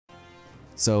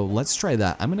So let's try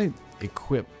that. I'm gonna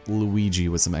equip Luigi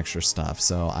with some extra stuff.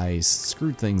 So I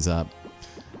screwed things up.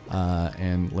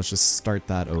 And let's just start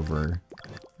that over.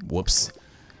 Whoops.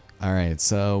 Alright,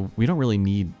 so we don't really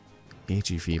need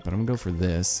HE feet, but I'm gonna go for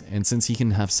this. And since he can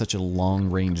have such a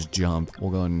long range jump, we'll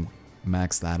go and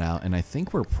max that out. And I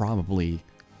think we're probably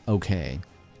okay.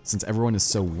 Since everyone is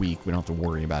so weak, we don't have to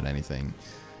worry about anything.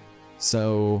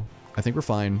 So I think we're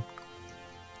fine.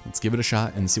 Let's give it a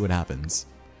shot and see what happens.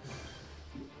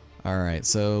 Alright,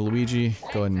 so Luigi,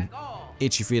 go ahead and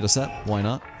HE feet us up. Why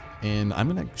not? And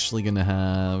I'm actually gonna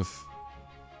have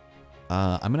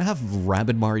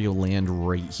Rabbid Mario land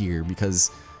right here because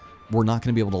we're not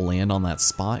gonna be able to land on that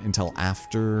spot until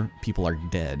after people are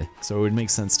dead. So it would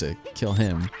make sense to kill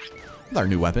him with our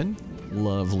new weapon.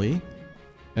 Lovely.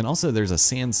 And also there's a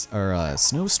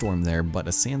snowstorm there, but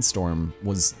a sandstorm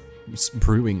was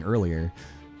brewing earlier.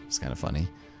 It's kind of funny.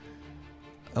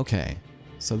 Okay,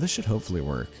 so this should hopefully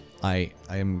work. I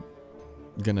am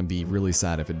gonna be really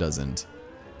sad if it doesn't.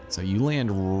 So you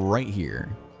land right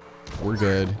here. We're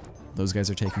good. Those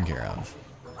guys are taken care of.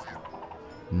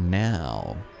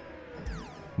 Now,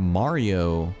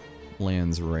 Mario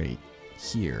lands right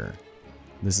here.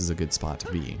 This is a good spot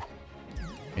to be.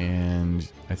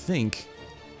 And I think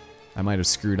I might have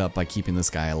screwed up by keeping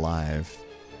this guy alive.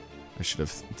 I should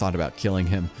have thought about killing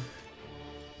him.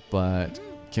 But,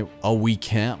 oh, we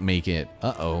can't make it.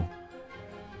 Uh-oh.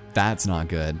 That's not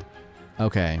good.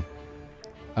 Okay.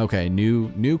 Okay,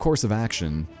 new course of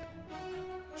action.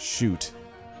 Shoot.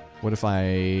 What if I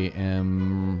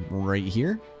am right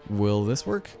here? Will this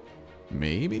work?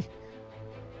 Maybe.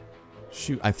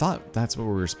 Shoot, I thought that's what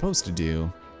we were supposed to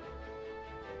do.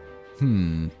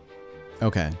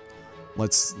 Okay.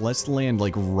 Let's land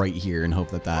like right here and hope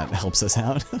that that helps us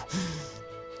out.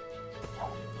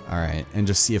 All right, and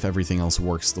just see if everything else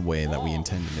works the way that we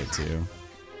intended it to.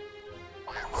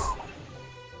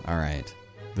 All right.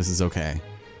 This is okay.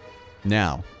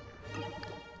 Now,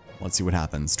 let's see what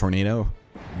happens. Tornado,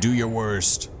 do your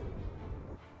worst.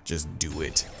 Just do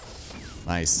it.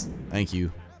 Nice. Thank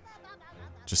you.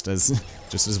 Just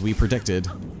as we predicted.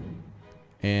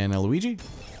 And Luigi?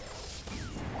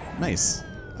 Nice.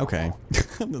 Okay.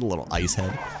 The little ice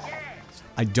head.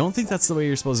 I don't think that's the way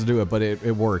you're supposed to do it, but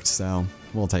it worked, so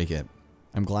we'll take it.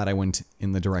 I'm glad I went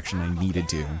in the direction I needed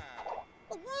to.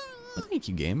 Well, thank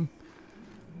you, game.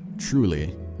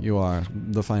 Truly, you are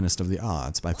the finest of the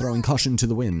arts by throwing caution to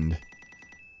the wind.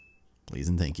 Please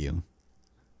and thank you.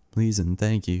 Please and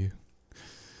thank you.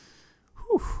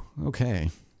 Whew,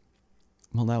 okay.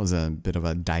 Well, that was a bit of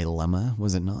a dilemma,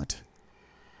 was it not?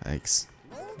 Thanks.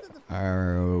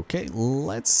 Okay,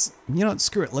 let's, you know what,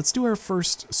 screw it. Let's do our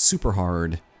first super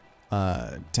hard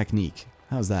technique.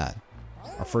 How's that?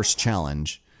 Our first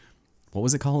challenge. What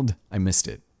was it called? I missed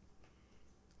it.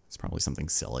 It's probably something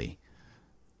silly.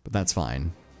 But that's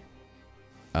fine.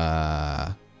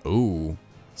 Ooh.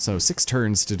 So 6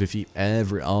 turns to defeat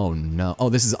every... Oh, no. Oh,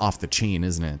 this is off the chain,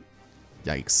 isn't it?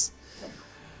 Yikes.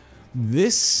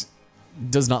 This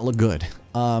does not look good.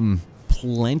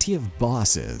 Plenty of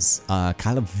bosses.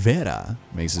 Calavera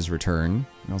makes his return.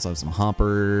 We also have some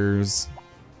hoppers.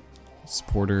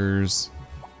 Supporters.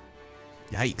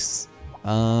 Yikes.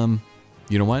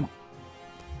 You know what?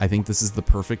 I think this is the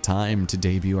perfect time to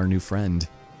debut our new friend.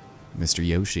 Mr.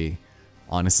 Yoshi.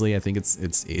 Honestly, I think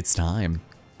it's time.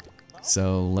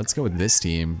 So let's go with this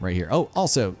team right here. Oh,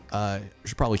 also,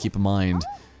 should probably keep in mind,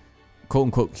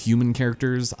 quote-unquote human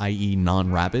characters, i.e.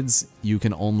 non-Rabbids, you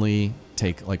can only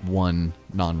take like one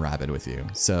non-Rabbid with you.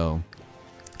 So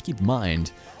keep in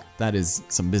mind, that is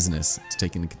some business to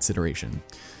take into consideration.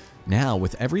 Now,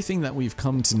 with everything that we've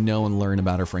come to know and learn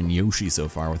about our friend Yoshi so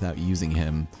far without using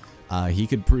him, he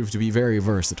could prove to be very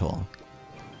versatile.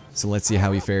 So let's see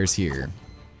how he fares here.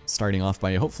 Starting off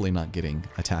by hopefully not getting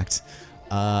attacked.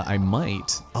 I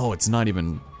might... Oh, it's not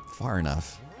even far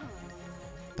enough.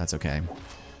 That's okay.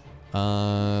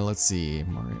 Let's see.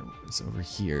 Mario's over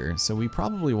here. So we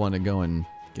probably want to go and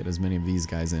get as many of these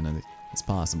guys in as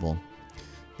possible.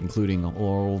 Including our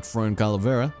old friend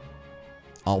Calavera.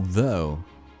 Although,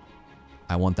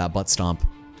 I want that butt stomp.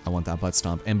 I want that butt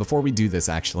stomp. And before we do this,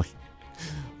 actually,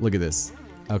 look at this.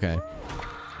 Okay.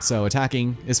 So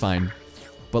attacking is fine,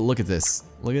 but look at this.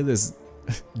 Look at this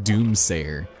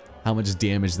Doomsayer. How much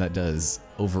damage that does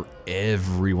over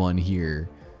everyone here.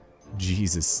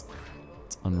 Jesus.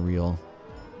 It's unreal.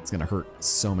 It's gonna hurt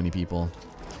so many people.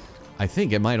 I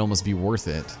think it might almost be worth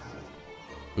it.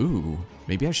 Ooh,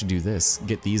 maybe I should do this.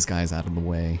 Get these guys out of the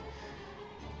way.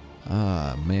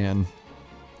 Ah, man.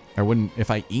 I wouldn't, if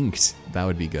I inked, that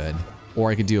would be good. Or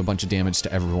I could do a bunch of damage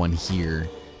to everyone here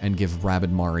and give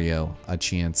Rabbid Mario a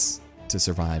chance to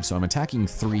survive. So I'm attacking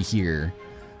 3 here.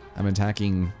 I'm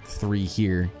attacking 3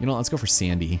 here. You know, let's go for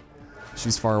Sandy.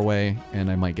 She's far away, and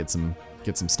I might get some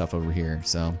stuff over here.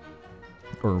 So,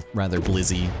 or rather,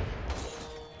 Blizzy.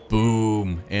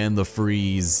 Boom, and the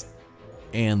freeze,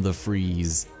 and the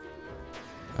freeze.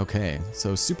 Okay,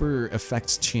 so super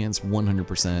effect chance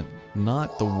 100%.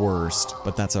 Not the worst,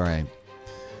 but that's all right.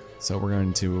 So we're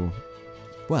going to,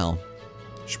 well,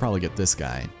 should probably get this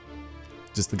guy.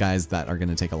 Just the guys that are going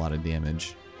to take a lot of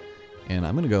damage. And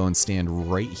I'm going to go and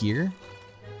stand right here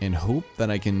and hope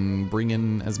that I can bring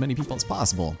in as many people as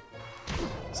possible.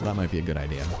 So that might be a good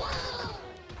idea.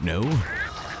 No?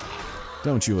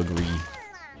 Don't you agree?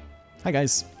 Hi,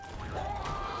 guys.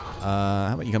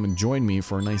 How about you come and join me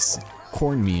for a nice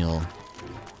cornmeal?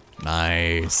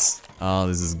 Nice. Oh,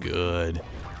 this is good.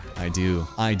 I do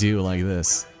like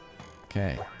this.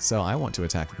 Okay, so I want to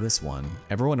attack this one.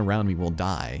 Everyone around me will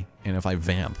die, and if I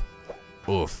vamp,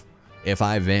 oof. If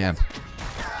I vamp,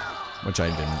 which I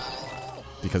didn't,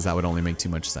 because that would only make too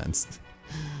much sense.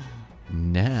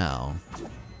 Now,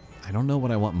 I don't know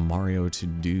what I want Mario to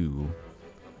do.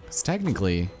 Because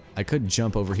technically, I could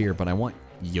jump over here, but I want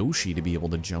Yoshi to be able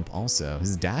to jump also.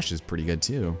 His dash is pretty good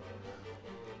too.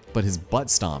 But his butt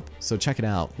stomp, so check it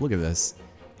out. Look at this.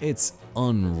 It's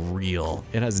unreal.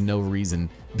 It has no reason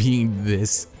being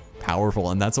this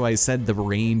powerful, and that's why I said the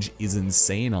range is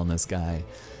insane on this guy.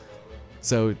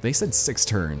 So they said 6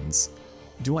 turns.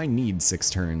 Do I need 6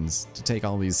 turns to take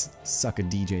all these sucka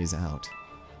DJs out?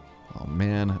 Oh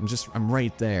man, I'm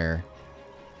right there.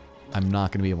 I'm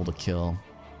not gonna be able to kill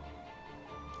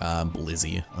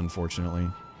Blizzy, unfortunately,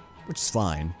 which is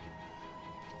fine.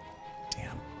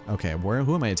 Damn. Okay,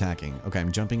 who am I attacking? Okay,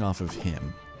 I'm jumping off of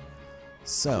him.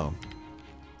 So,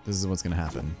 this is what's gonna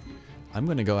happen. I'm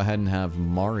gonna go ahead and have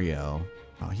Mario.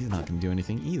 Oh, he's not gonna do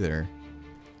anything either.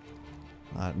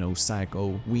 No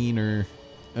psycho wiener.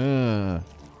 Yeah,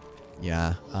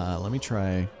 let me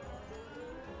try.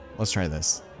 Let's try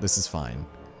this. This is fine.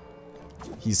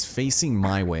 He's facing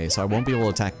my way, so I won't be able to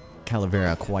attack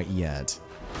Calavera quite yet.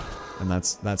 And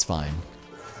that's fine.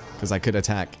 Because I could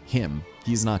attack him.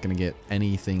 He's not gonna get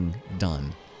anything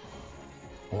done.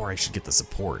 Or I should get the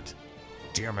support.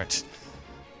 Damn it.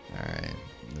 Alright.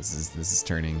 This is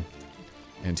turning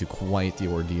into quite the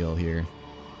ordeal here.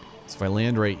 So if I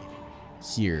land right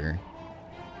here,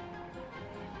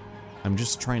 I'm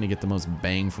just trying to get the most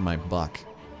bang for my buck.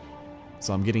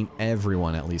 So I'm getting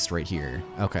everyone at least right here.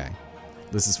 Okay.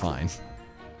 This is fine.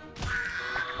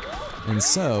 And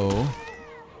so,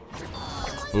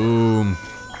 boom.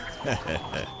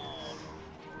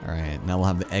 Alright, now we'll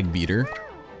have the egg beater,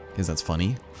 because that's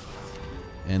funny.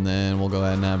 And then we'll go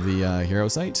ahead and have the hero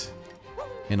site.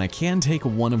 And I can take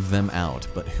one of them out,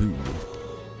 but who?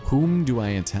 Whom do I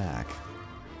attack?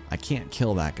 I can't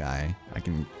kill that guy. I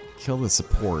can kill the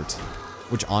support,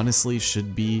 which honestly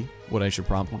should be what I should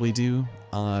probably do.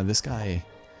 This guy,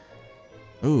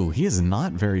 ooh, he is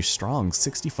not very strong.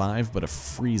 65, but a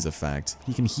freeze effect.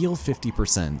 He can heal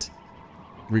 50%,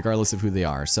 regardless of who they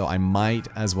are. So I might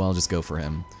as well just go for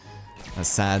him. As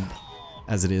sad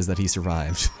as it is that he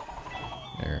survived.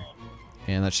 There.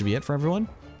 And that should be it for everyone?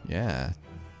 Yeah.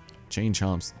 Chain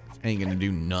chomps ain't gonna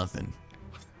do nothing.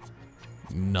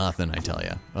 Nothing, I tell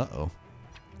ya. Uh-oh.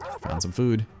 Found some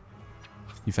food.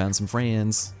 You found some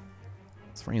friends.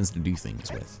 It's friends to do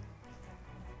things with.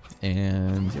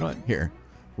 And you know what? Here.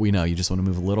 We know you just want to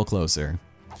move a little closer.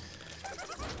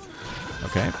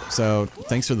 Okay, so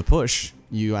thanks for the push.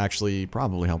 You actually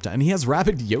probably helped out. And he has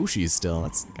Rabid Yoshis still.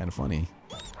 That's kind of funny.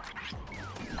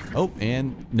 Oh,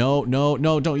 and no,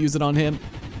 don't use it on him.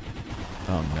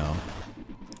 Oh no.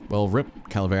 Well, rip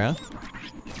Calavera.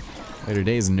 Later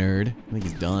days, nerd. I think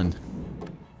he's done.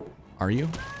 Are you?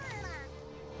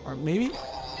 Or maybe?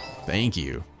 Thank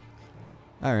you.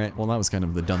 Alright, well that was kind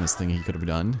of the dumbest thing he could have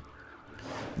done.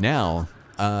 Now,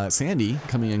 Sandy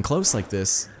coming in close like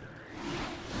this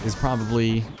is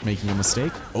probably making a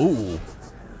mistake. Oh!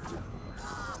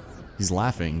 He's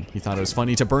laughing. He thought it was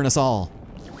funny to burn us all.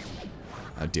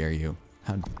 How dare you?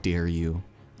 How dare you?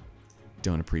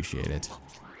 Don't appreciate it.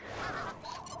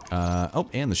 Oh,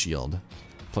 and the shield.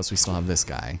 Plus we still have this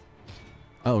guy.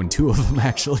 Oh, and 2 of them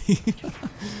actually.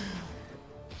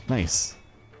 Nice.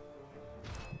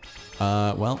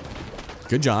 Well,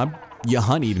 good job. You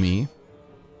honeyed me.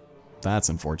 That's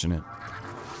unfortunate.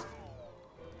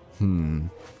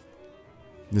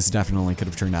 This definitely could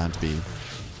have turned out to be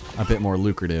a bit more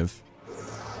lucrative.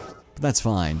 But that's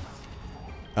fine.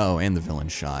 Oh, and the villain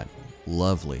shot.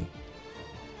 Lovely.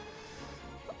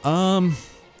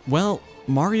 Well,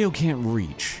 Mario can't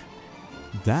reach.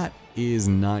 That is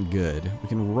not good. We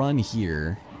can run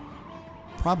here.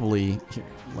 Probably, here,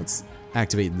 let's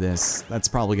activate this. That's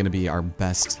probably going to be our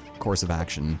best course of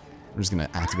action. I'm just going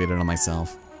to activate it on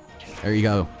myself. There you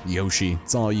go, Yoshi.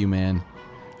 It's all you, man.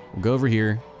 We'll go over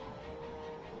here.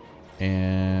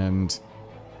 And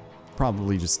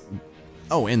probably just...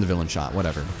 Oh, and the villain shot.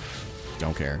 Whatever.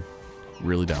 Don't care.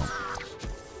 Really don't.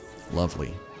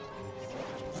 Lovely.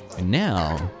 And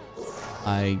now,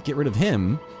 I get rid of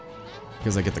him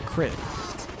because I get the crit.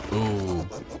 Ooh.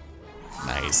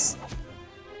 Nice.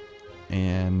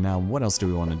 And now what else do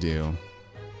we want to do?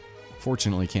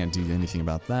 Fortunately, can't do anything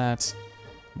about that.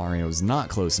 Mario's not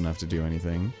close enough to do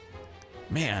anything.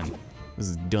 Man, this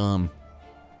is dumb.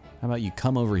 How about you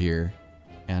come over here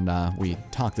and we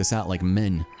talk this out like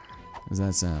men? How does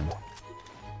that sound?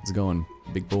 How's it going,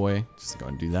 big boy? Just go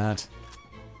and do that.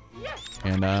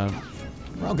 And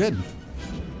we're all good.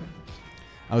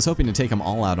 I was hoping to take them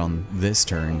all out on this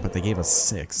turn, but they gave us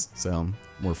 6, so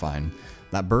we're fine.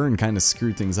 That burn kind of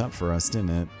screwed things up for us, didn't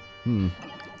it?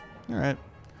 Alright.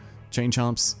 Chain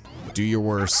chomps, do your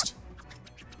worst.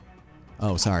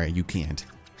 Oh, sorry, you can't.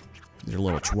 These are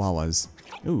little chihuahuas.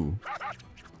 Ooh.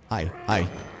 Hi, hi.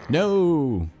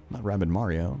 No! Not Rabbid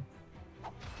Mario.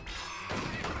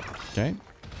 Okay.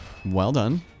 Well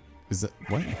done. Is that...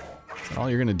 what? Is that all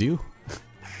you're gonna do?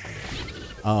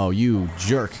 Oh, you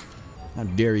jerk. How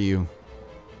dare you.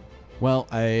 Well,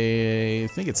 I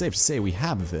think it's safe to say we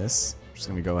have this. I'm just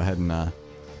gonna go ahead and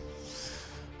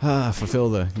fulfill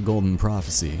the golden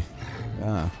prophecy.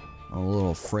 I'm a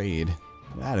little afraid.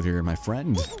 Get out of here, my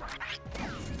friend.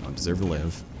 Don't deserve to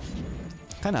live.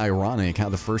 Kind of ironic how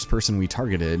the first person we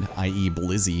targeted, i.e.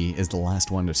 Blizzy, is the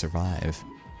last one to survive.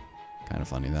 Kind of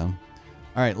funny, though.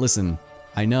 Alright, listen.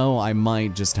 I know I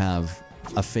might just have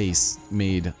a face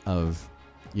made of,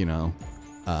 you know,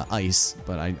 ice,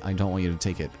 but I don't want you to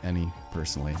take it any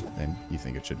personally than you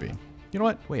think it should be. You know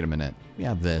what? Wait a minute. We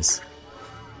have this.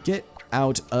 Get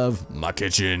out of my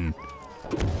kitchen.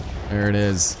 There it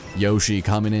is. Yoshi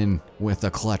coming in with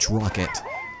a clutch rocket.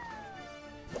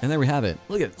 And there we have it.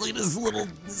 Look at this little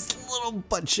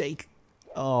butt shake.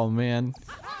 Oh man.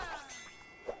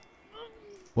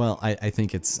 Well, I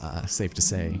think it's safe to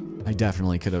say I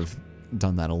definitely could have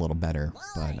done that a little better,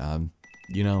 but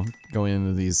you know, going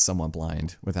into these somewhat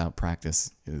blind without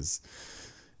practice is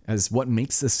what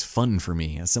makes this fun for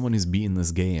me. As someone who's beaten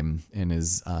this game and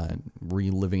is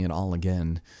reliving it all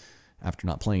again after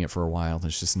not playing it for a while,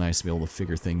 it's just nice to be able to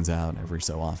figure things out every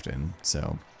so often.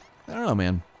 So, I don't know,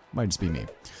 man. Might just be me.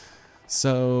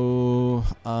 So,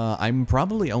 I'm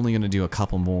probably only going to do a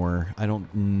couple more. I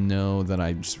don't know that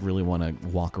I just really want to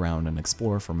walk around and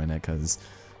explore for a minute, because,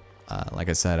 like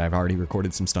I said, I've already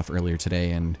recorded some stuff earlier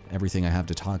today, and everything I have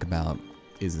to talk about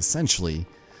is essentially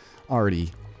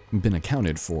already been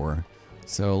accounted for.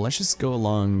 So let's just go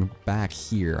along back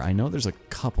here. I know there's a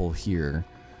couple here,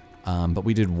 but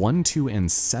we did 1, 2,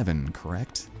 and 7,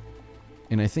 correct?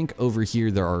 And I think over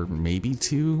here there are maybe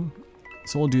 2.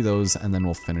 So we'll do those and then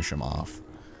we'll finish them off.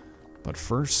 But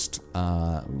first,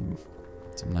 some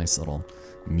nice little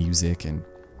music and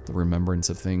the remembrance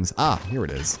of things. Ah, here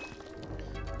it is.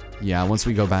 Yeah, once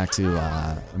we go back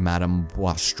to Madame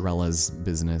Boistrella's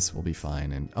business, we'll be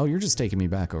fine. And oh, you're just taking me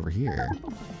back over here.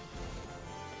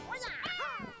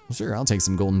 Well, sure, I'll take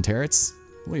some golden terrets,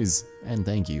 please, and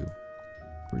thank you.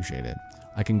 Appreciate it.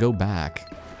 I can go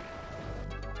back,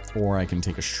 or I can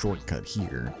take a shortcut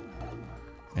here.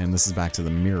 And this is back to the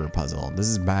mirror puzzle. This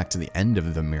is back to the end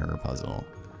of the mirror puzzle.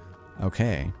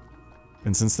 Okay.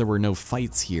 And since there were no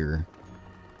fights here,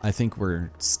 I think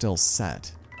we're still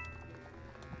set.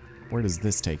 Where does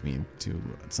this take me? To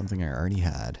something I already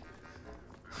had.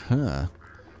 Huh.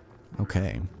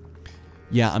 Okay.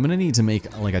 Yeah, I'm gonna need to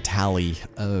make like a tally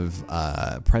of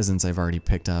presents I've already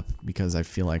picked up, because I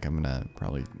feel like I'm gonna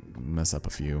probably mess up a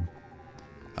few.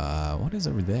 What is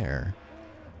over there?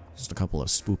 Just a couple of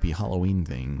spoopy Halloween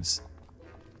things.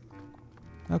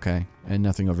 Okay, and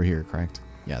nothing over here, correct?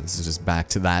 Yeah, this is just back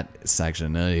to that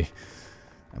section. Ugh.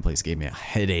 That place gave me a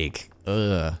headache.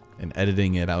 Ugh. And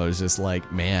editing it, I was just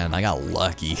like, man, I got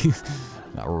lucky.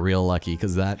 Got real lucky,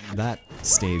 because that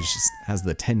stage just has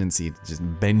the tendency to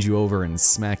just bend you over and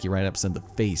smack you right upside the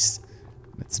face.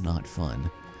 It's not fun.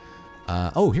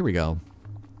 Oh, here we go.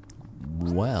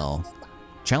 Well,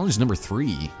 challenge number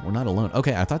 3. We're not alone.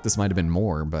 Okay, I thought this might have been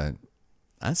more, but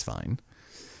that's fine.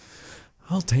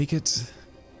 I'll take it.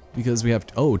 Because we have,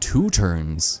 oh, 2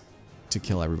 turns to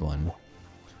kill everyone.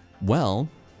 Well,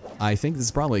 I think this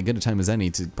is probably as good a time as any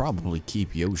to probably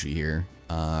keep Yoshi here.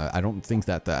 I don't think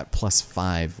that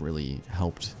 +5 really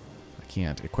helped. I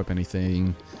can't equip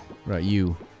anything. What about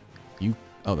you? You,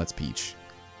 oh, that's Peach.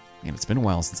 Man, it's been a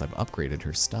while since I've upgraded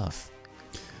her stuff.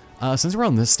 Since we're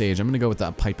on this stage, I'm going to go with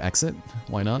that pipe exit.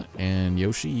 Why not? And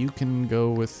Yoshi, you can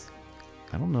go with...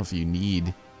 I don't know if you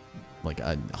need, like,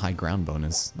 a high ground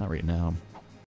bonus. Not right now.